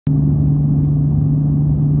Being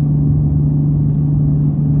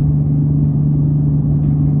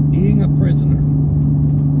a prisoner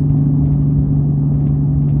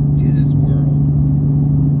to this world,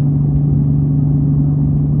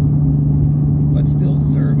 but still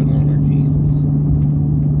serve and honor Jesus.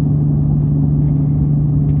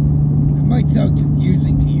 It might sound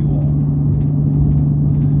confusing to you all,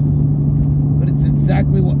 but it's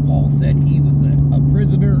exactly what Paul said he was a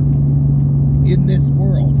prisoner in this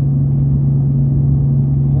world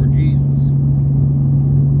for Jesus.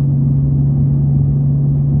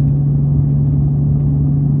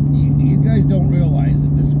 You guys don't realize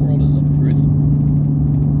that this world is a prison.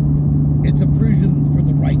 It's a prison for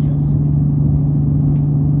the righteous,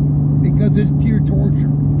 because it's pure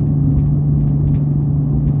torture.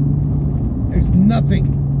 There's nothing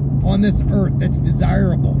on this earth that's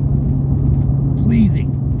desirable,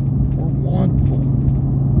 pleasing, or wantful.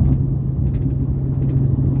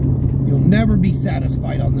 You'll never be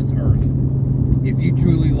satisfied on this earth if you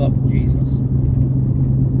truly love Jesus.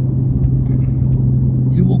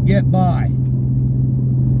 You will get by.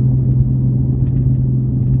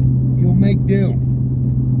 You'll make do.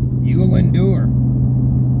 You'll endure.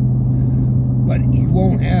 But you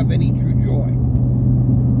won't have any true joy.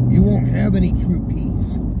 You won't have any true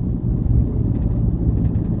peace.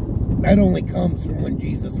 That only comes from when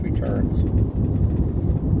Jesus returns.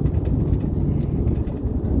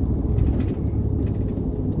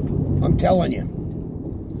 I'm telling you,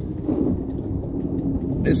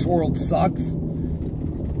 this world sucks.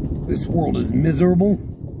 This world is miserable.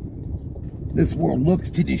 This world looks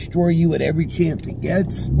to destroy you at every chance it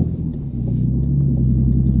gets.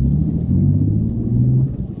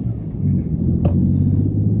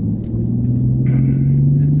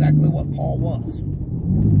 It's exactly what Paul was.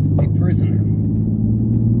 A prisoner.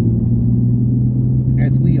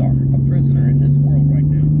 As we are, a prisoner in this world right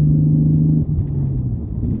now.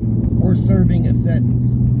 We're serving a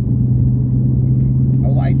sentence. A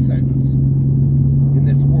life sentence. In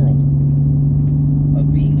this world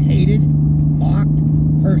of being hated, mocked,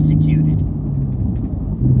 persecuted.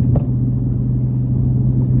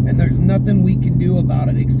 And there's nothing we can do about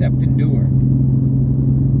it except endure.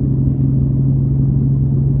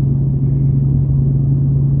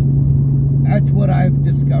 That's what I've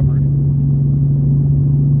discovered.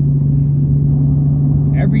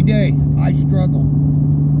 Every day I struggle.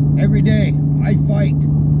 Every day I fight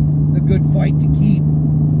the good fight to keep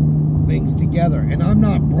things together. And I'm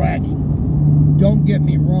not bragging. Don't get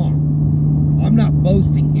me wrong. I'm not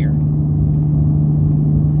boasting here.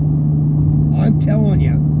 I'm telling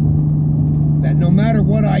you that no matter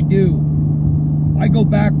what I do, I go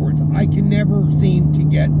backwards. I can never seem to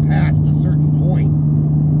get past a certain point.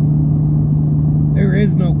 There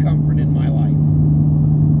is no comfort in my life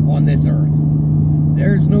on this earth.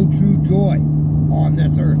 There's no true joy on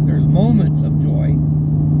this earth. There's moments of joy,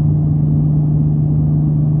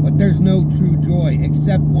 but there's no true joy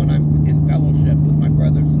except when I'm in fellowship with my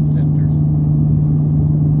brothers and sisters.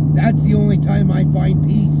 That's the only time I find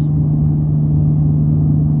peace.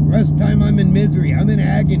 The rest of the time I'm in misery. I'm in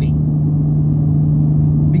agony.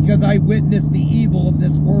 Because I witnessed the evil of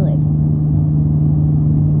this world.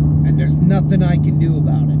 And there's nothing I can do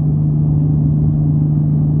about it.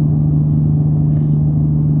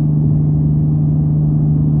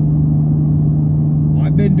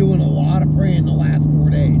 I've been doing a lot of praying the last 4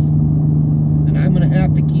 days. And I'm going to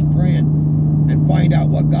have to keep praying and find out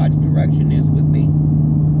what God's direction is with me.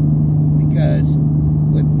 Because,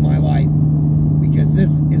 with my life. Because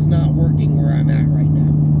this is not working where I'm at right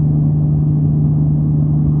now.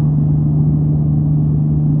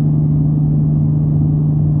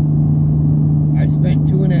 I spent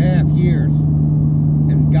 2.5 years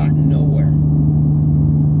and gotten nowhere.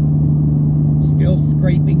 Still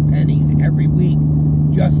scraping pennies every week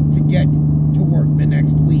just to get to work the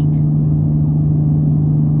next week.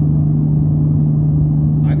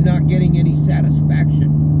 I'm not getting any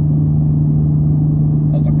satisfaction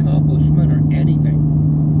of accomplishment or anything.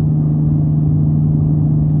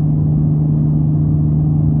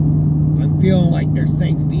 I'm feeling like there's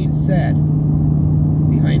things being said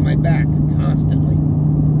behind my back constantly.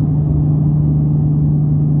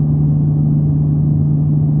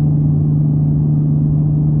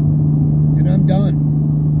 And I'm done.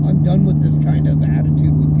 I'm done with this kind of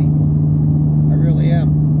attitude with people. I really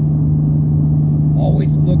am.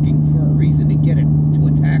 Always looking for a reason to get it, to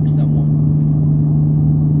attack someone.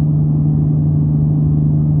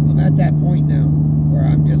 I'm at that point now where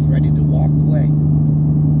I'm just ready to walk away.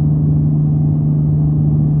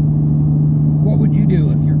 What would you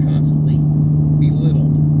do if you're constantly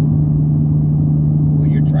belittled when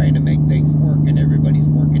you're trying to make things work and everybody's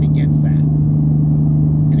working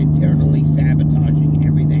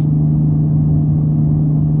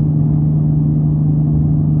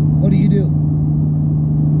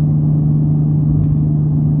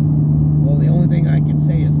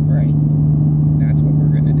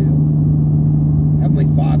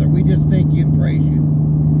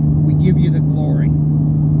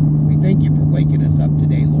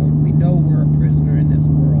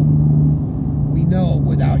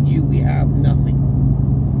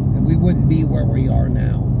wouldn't be where we are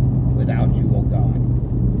now without you, oh God.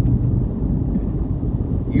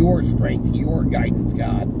 Your strength, your guidance,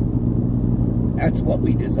 God. That's what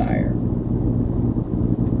we desire.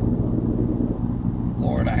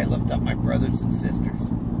 Lord, I lift up my brothers and sisters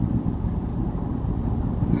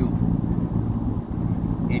who,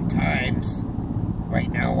 in times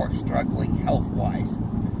right now, are struggling health-wise,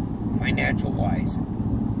 financial-wise,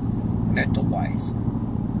 mental-wise.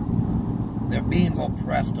 They're being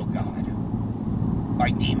oppressed, oh God, by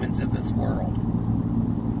demons of this world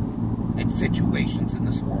and situations in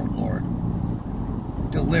this world, Lord.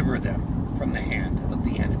 Deliver them from the hand of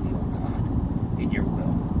the enemy, oh God, in your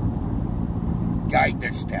will. Guide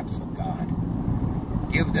their steps, oh God.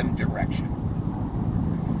 Give them direction.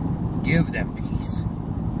 Give them peace.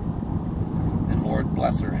 And Lord,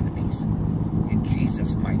 bless our enemies. In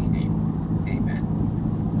Jesus' mighty name,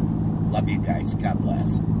 amen. Love you guys. God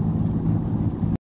bless.